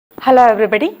Hello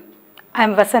everybody, I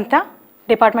am Vasanta,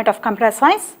 Department of Computer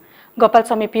Science,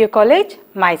 Gopalswamy PU College,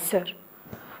 Mysore.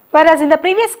 Whereas in the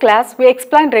previous class, we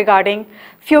explained regarding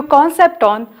few concepts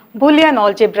on Boolean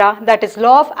algebra, that is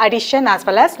law of addition as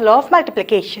well as law of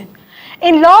multiplication.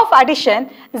 In law of addition,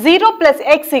 0 plus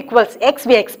x equals x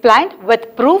we explained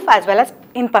with proof as well as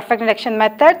in perfect induction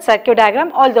method, circuit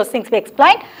diagram, all those things we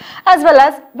explained, as well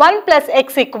as 1 plus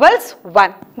x equals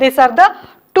 1. These are the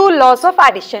two laws of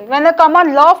addition. When I come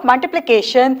on law of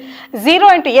multiplication,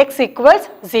 0 into x equals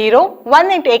 0,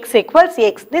 1 into x equals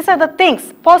x. These are the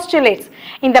things, postulates.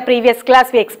 In the previous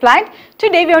class we explained.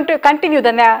 Today we want to continue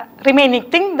the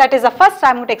remaining thing. That is the first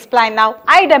I am going to explain now,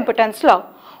 idempotence law.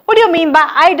 What do you mean by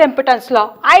idempotence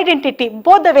law? Identity,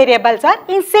 both the variables are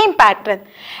in same pattern.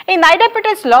 In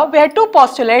idempotence law, we have two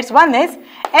postulates. One is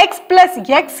x plus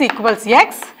x equals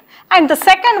x, and the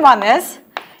second one is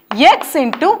x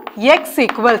into x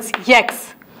equals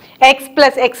x. X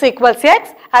plus x equals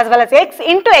x as well as x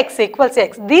into x equals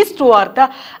x. These two are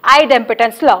the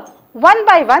idempotence law. One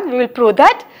by one we will prove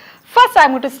that. First I am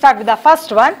going to start with the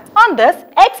first one. On this,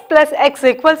 x plus x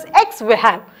equals x we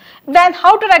have. Then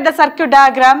how to write the circuit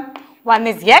diagram? One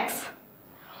is x,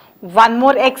 one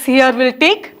more x here will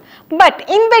take, but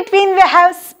in between we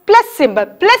have plus symbol.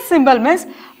 Plus symbol means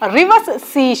a reverse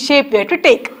C shape we have to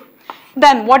take.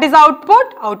 Then what is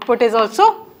output? Output is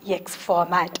also x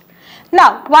format.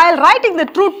 Now while writing the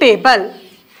truth table,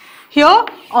 here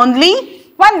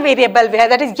only one variable we have,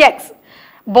 that is x.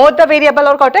 Both the variable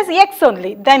are called as x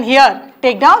only. Then here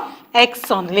take down x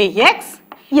only, x,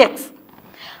 x.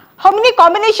 How many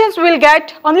combinations we will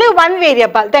get? Only one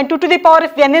variable. Then 2 to the power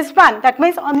of n is 1. That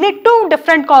means only two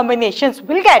different combinations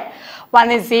we will get. One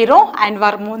is 0 and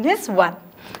one is 1.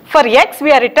 For x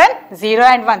we are written 0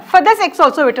 and 1. For this x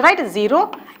also we write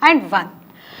 0 and 1.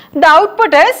 The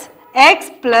output is x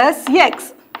plus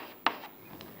x.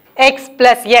 X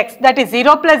plus x, that is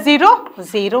 0 plus 0,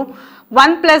 0.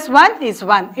 1 plus 1 is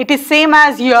 1. It is same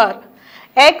as here.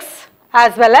 X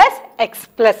as well as x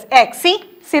plus x.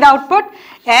 See the output?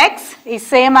 X is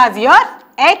same as your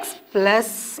x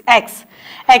plus x.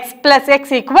 X plus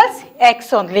x equals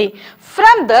x only.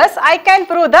 From this I can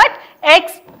prove that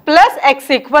x plus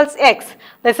x equals x.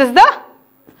 This is the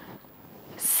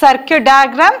circuit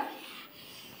diagram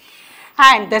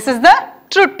and this is the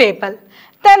truth table.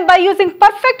 Then by using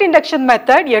perfect induction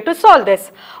method you have to solve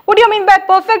this. What do you mean by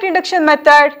perfect induction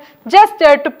method? Just you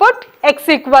have to put x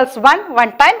equals 1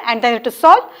 one time and then you have to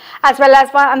solve, as well as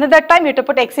another time you have to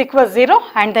put x equals 0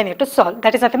 and then you have to solve.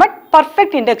 That is nothing but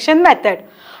perfect induction method.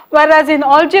 Whereas in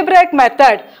algebraic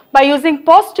method, by using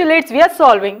postulates we are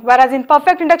solving. Whereas in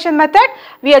perfect induction method,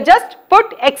 we are just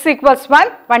put x equals 1,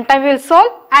 one time we will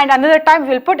solve, and another time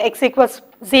we will put x equals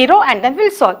 0 and then we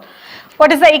will solve.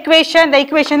 What is the equation? The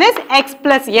equation is x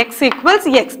plus x equals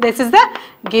x. This is the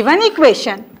given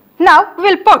equation. Now we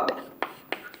will put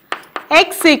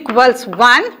x equals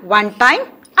 1 one time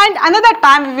and another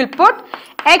time we will put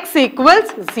x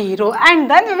equals 0 and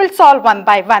then we will solve one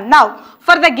by one. Now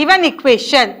for the given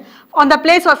equation, on the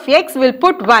place of x we will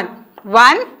put 1.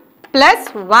 1 plus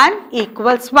 1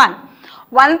 equals 1.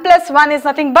 1 plus 1 is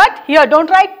nothing but, here don't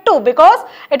write 2 because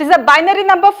it is a binary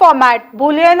number format.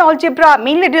 Boolean algebra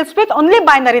mainly deals with only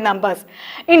binary numbers.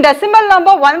 In decimal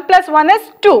number 1 plus 1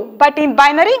 is 2, but in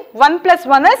binary 1 plus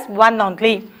 1 is 1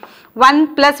 only.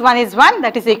 1 plus 1 is 1,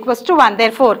 that is equals to 1.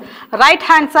 Therefore, right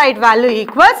hand side value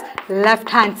equals left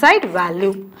hand side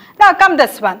value. Now come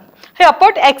this one. Here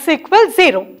put x equals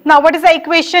 0. Now what is the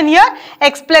equation here?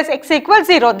 X plus x equals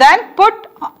 0. Then put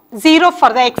 0 for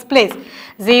the x place.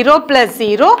 0 plus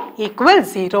 0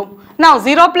 equals 0. Now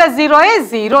 0 plus 0 is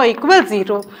 0 equals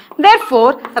 0.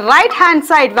 Therefore, right hand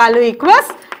side value equals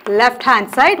left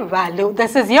hand side value.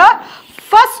 This is your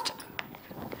first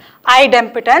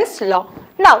idempotence law.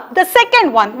 Now the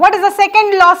second one, what is the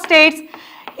second law states?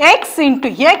 X into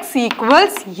x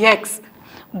equals x.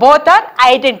 Both are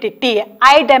identity,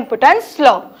 idempotence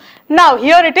law. Now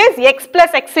here it is x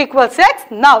plus x equals x.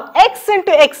 Now x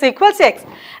into x equals x.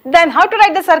 Then how to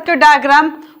write the circuit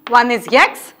diagram? One is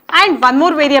x and one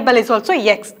more variable is also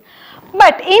x.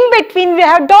 But in between we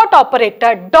have dot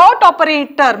operator. Dot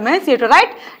operator means you have to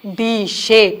write D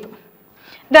shape.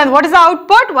 Then what is the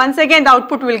output? Once again the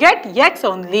output will get x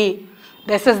only.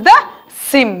 This is the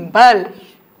symbol.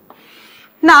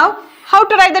 Now how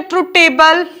to write the truth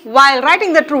table? While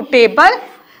writing the truth table,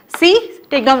 see,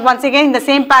 take down once again in the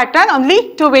same pattern,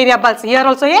 only two variables, here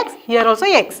also x, here also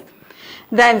x.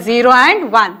 Then 0 and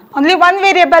 1. Only one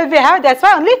variable we have, that's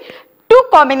why only two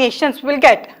combinations will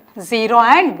get, 0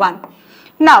 and 1.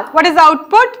 Now what is the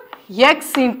output?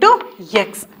 X into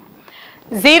x.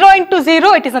 0 into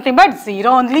 0, it is nothing but 0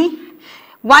 only.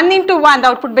 1 into 1, the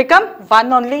output become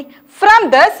 1 only. From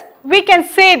this, we can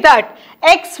say that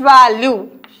x value,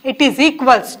 it is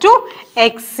equals to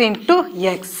x into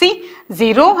x. See,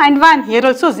 0 and 1, here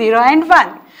also 0 and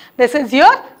 1. This is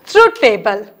your truth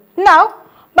table. Now,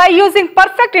 by using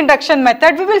perfect induction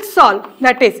method, we will solve.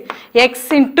 That is,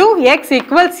 x into x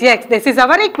equals x. This is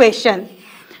our equation.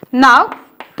 Now,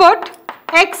 put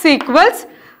x equals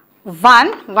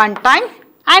 1 time,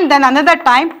 and then another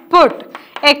time put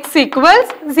x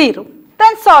equals 0.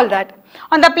 Then solve that.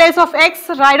 On the place of x,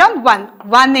 write down 1.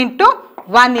 1 into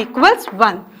 1 equals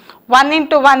 1. 1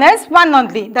 into 1 is 1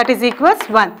 only. That is equals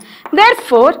 1.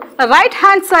 Therefore, right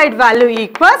hand side value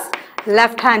equals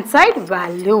left hand side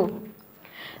value.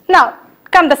 Now,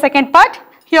 come the second part.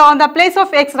 Here on the place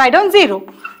of x, write down 0.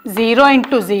 0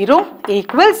 into 0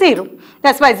 equals 0.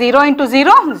 That's why 0 into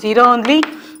 0, 0 only.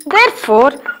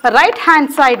 Therefore, right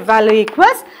hand side value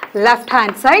equals left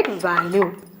hand side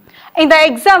value. In the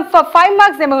exam for 5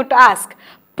 marks, they are going to ask,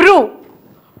 prove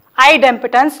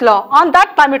idempotence law. On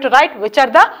that time you to write which are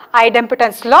the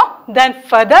idempotence law. Then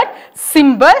further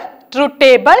symbol, truth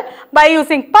table. By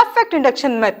using perfect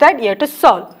induction method, you have to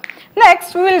solve.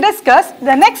 Next, we will discuss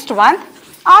the next one.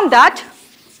 On that,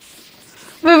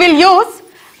 we will use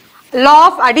law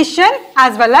of addition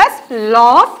as well as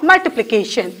law of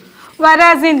multiplication.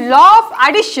 Whereas in law of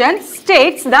addition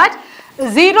states that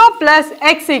 0 plus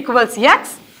x equals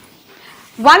x,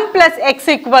 1 plus x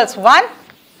equals 1.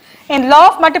 In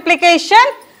law of multiplication,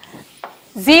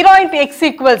 0 into x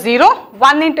equals 0,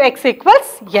 1 into x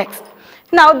equals x.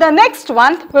 Now the next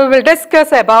one we will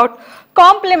discuss about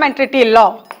complementary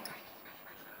law.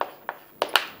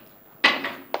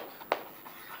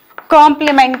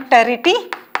 Complementary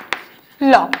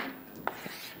law.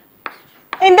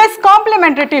 In this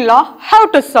complementary law, how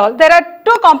to solve? There are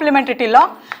two complementary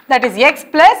law, that is x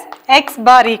plus x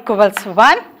bar equals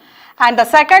 1, and the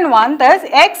second one is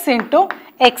x into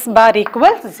x bar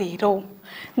equals 0.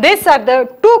 These are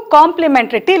the two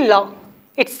complementary law.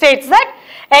 It states that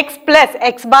x plus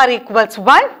x bar equals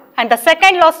 1, and the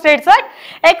second law states that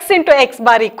x into x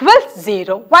bar equals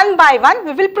 0. One by one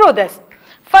we will prove this.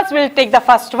 First we will take the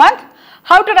first one.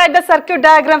 How to write the circuit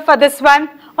diagram for this one?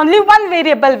 Only one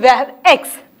variable we have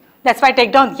x. That's why I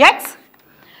take down x.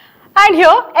 And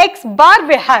here x bar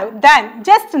we have. Then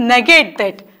just negate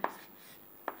that.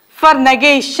 For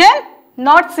negation,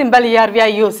 not symbol here we are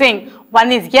using.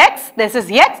 One is x, this is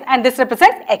x, and this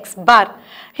represents x bar.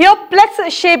 Here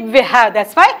plus shape we have.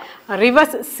 That's why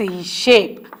reverse C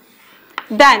shape.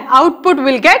 Then output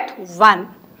will get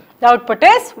 1. The output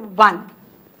is 1.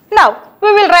 Now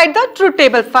we will write the truth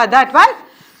table for that one.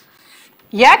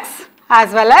 X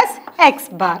as well as x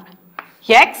bar.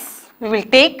 X we will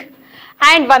take,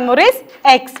 and one more is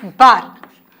x bar.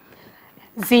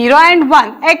 0 and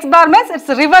 1. X bar means it's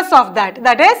reverse of that.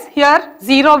 That is, here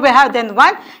 0 we have, then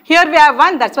 1. Here we have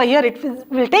 1. That's why here it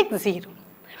will take 0.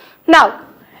 Now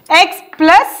x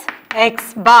plus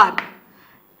x bar.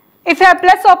 If you have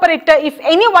plus operator, if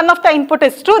any one of the input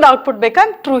is true, the output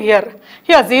become true here.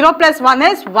 Here 0 plus 1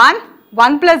 is 1.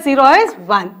 1 plus 0 is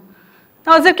 1.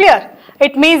 Now is it clear?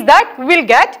 It means that we will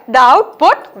get the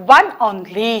output 1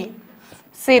 only.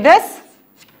 See this?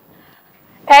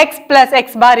 X plus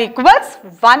x bar equals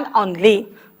 1 only.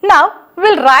 Now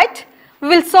we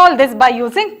will solve this by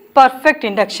using perfect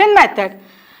induction method.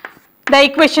 The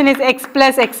equation is x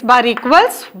plus x bar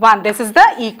equals 1. This is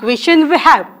the equation we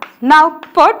have. Now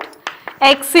put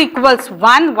x equals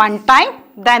 1 time,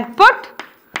 then put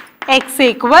x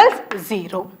equals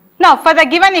 0. Now for the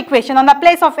given equation, on the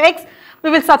place of x, we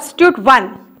will substitute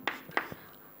 1.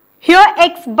 Here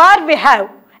x bar we have.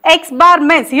 X bar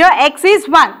means here x is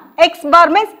 1. X bar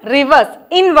means reverse,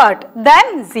 invert,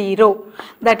 then 0.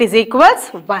 That is equals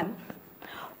 1.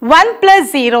 1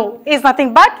 plus 0 is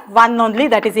nothing but 1 only,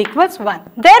 that is equals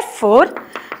 1. Therefore,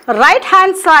 right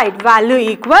hand side value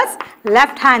equals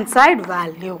left hand side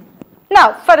value.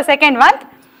 Now for the second one,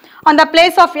 on the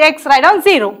place of x write down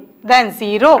 0, then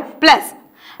 0 plus.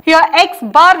 Here x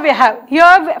bar we have,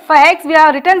 here for x we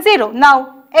have written 0.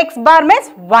 Now x bar means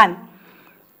 1.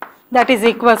 That is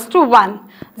equals to 1.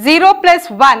 0 plus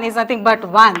 1 is nothing but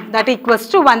 1. That equals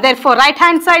to 1. Therefore, right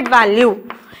hand side value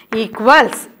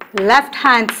equals left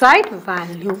hand side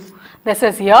value. This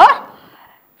is your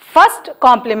first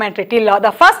complementary law.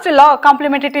 The first law,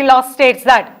 complementary law, states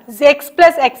that x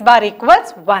plus x bar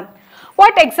equals 1.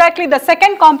 What exactly the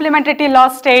second complementary law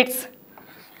states?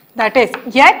 That is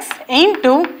x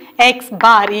into x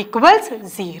bar equals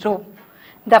 0.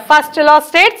 The first law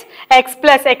states x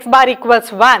plus x bar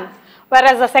equals 1.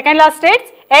 Whereas the second law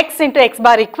states x into x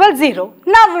bar equals 0.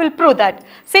 Now we will prove that.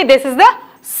 See, this is the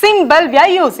symbol we are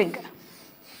using.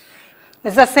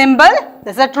 This is a symbol,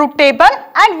 this is a truth table,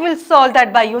 and we will solve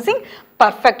that by using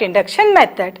perfect induction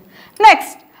method.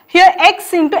 Next, here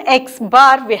x into x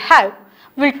bar we have.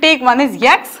 We'll take one is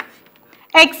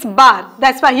x bar.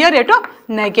 That's why here you have to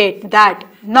negate that,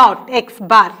 not x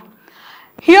bar.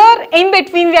 Here in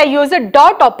between we are using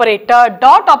dot operator.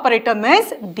 Dot operator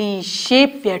means D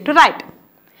shape we have to write.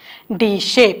 D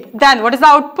shape. Then what is the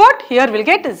output? Here we'll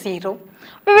get 0.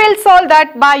 We will solve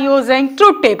that by using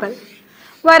truth table.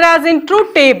 Whereas in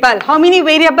truth table, how many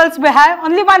variables we have?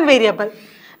 Only one variable.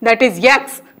 That is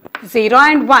x, 0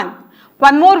 and 1.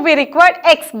 One more we required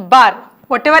x bar.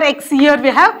 Whatever x here we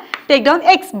have, take down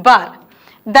x bar.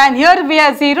 Then here we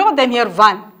have 0, then here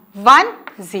 1. 1,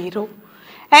 0.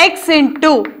 X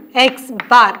into x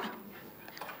bar.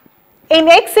 In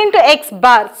x into x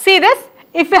bar, see this?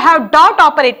 If you have dot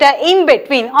operator in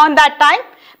between, on that time,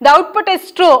 the output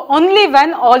is true only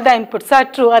when all the inputs are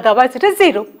true, otherwise it is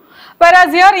 0.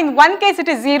 Whereas here in one case it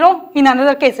is 0, in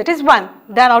another case it is 1.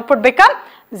 Then output becomes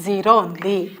 0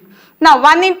 only. Now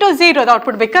 1 into 0, the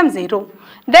output becomes 0.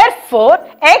 Therefore,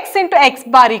 x into x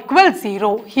bar equals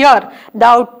 0. Here the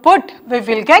output we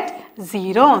will get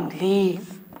 0 only.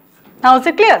 Now is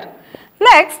it clear?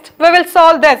 Next, we will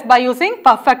solve this by using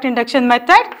perfect induction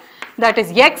method. That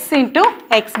is x into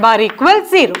x bar equals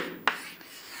 0.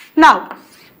 Now,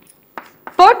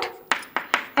 put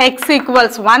x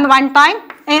equals 1 one time,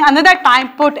 and another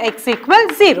time put x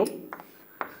equals 0.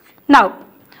 Now,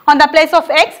 on the place of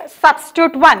x,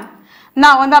 substitute 1.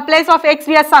 Now, on the place of x,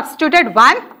 we have substituted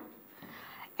 1.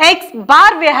 X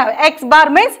bar we have, x bar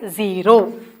means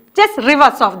 0. Just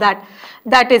reverse of that.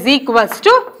 That is equals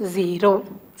to 0.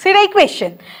 See the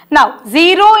equation. Now,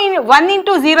 1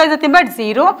 into 0 is nothing but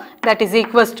 0. That is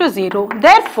equals to 0.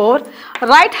 Therefore,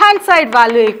 right hand side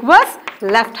value equals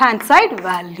left hand side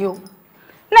value.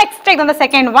 Next, take on the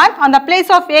second one. On the place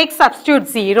of x, substitute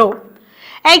 0.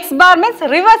 X bar means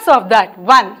reverse of that.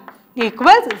 1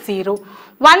 equals 0.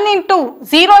 1 into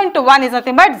 0 into 1 is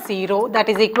nothing but 0. That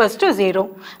is equals to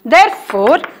 0.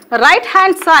 Therefore, right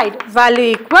hand side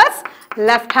value equals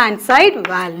left hand side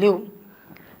value.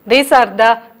 These are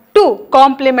the two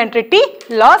complementary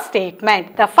law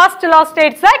statement. The first law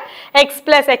states that x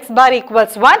plus x bar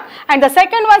equals 1, and the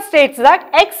second one states that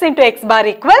x into x bar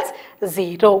equals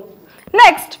 0.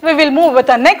 Next, we will move with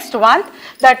the next one,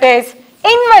 that is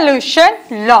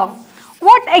involution law.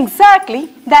 What exactly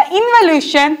the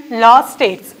involution law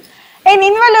states? In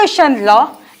involution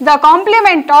law, the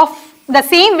complement of the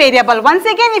same variable, once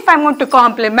again if I am going to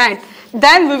complement,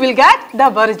 then we will get the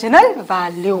original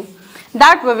value.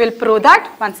 That we will prove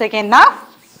that once again now.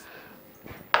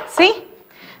 See,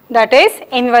 that is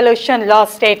involution law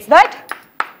states that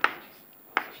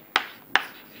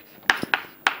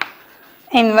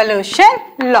involution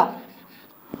law.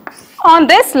 On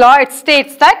this law it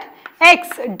states that x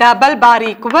double bar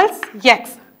equals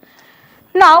x.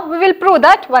 Now we will prove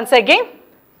that once again.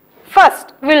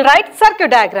 First we will write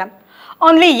circuit diagram.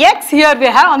 Only x here we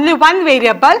have only one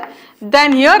variable,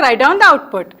 then here write down the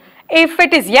output. If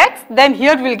it is x, then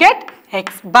here we will get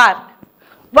x bar.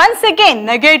 Once again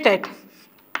negate it.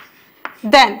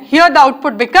 Then here the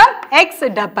output become x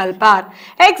double bar.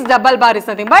 X double bar is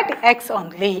nothing but x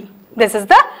only. This is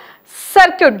the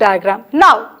circuit diagram.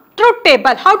 Now truth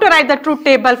table. How to write the truth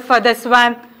table for this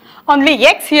one? Only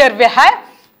x here we have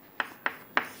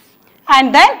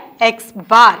and then x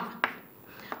bar.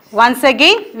 Once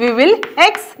again we will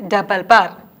x double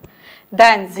bar.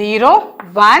 Then 0,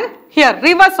 1, here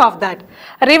reverse of that.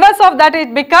 Reverse of that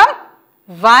it become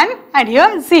 1 and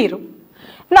here 0.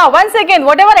 Now once again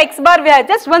whatever x bar we have,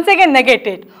 just once again negate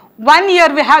it. 1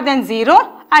 here we have, then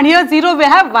 0, and here 0 we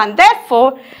have 1.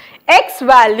 Therefore, x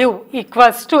value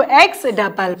equals to x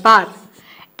double bar.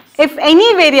 If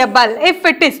any variable, if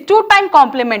it is 2 times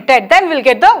complemented, then we will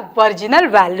get the original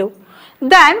value.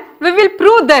 Then we will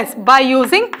prove this by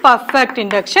using perfect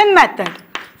induction method.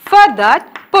 For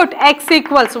that, put x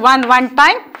equals 1 one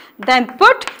time, then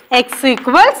put x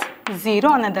equals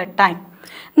 0 another time.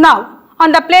 Now,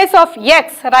 on the place of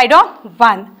x, write down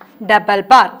 1 double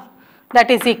bar.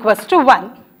 That is equals to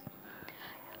 1.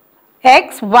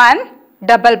 X 1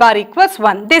 double bar equals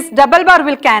 1. This double bar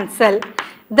will cancel.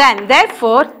 Then,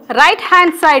 therefore, right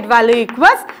hand side value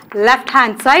equals left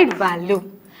hand side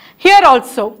value. Here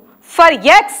also, for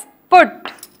x, put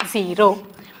 0.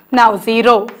 Now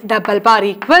 0 double bar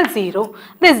equals 0.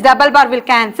 This double bar will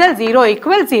cancel, 0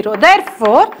 equals 0.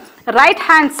 Therefore, right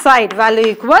hand side value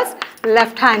equals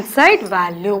left hand side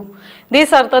value.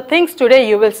 These are the things today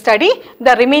you will study.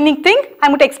 The remaining thing I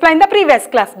am going to explain in the previous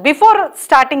class. Before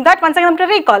starting that, once again I am going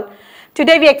to recall.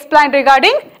 Today we explained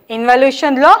regarding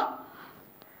involution law,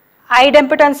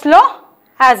 idempotence law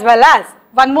as well as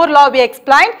one more law we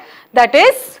explained, that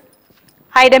is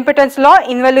idempotence law,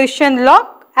 involution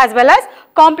law, as well as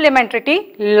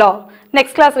complementary law.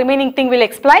 Next class remaining thing we'll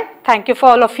explain. Thank you for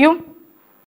all of you.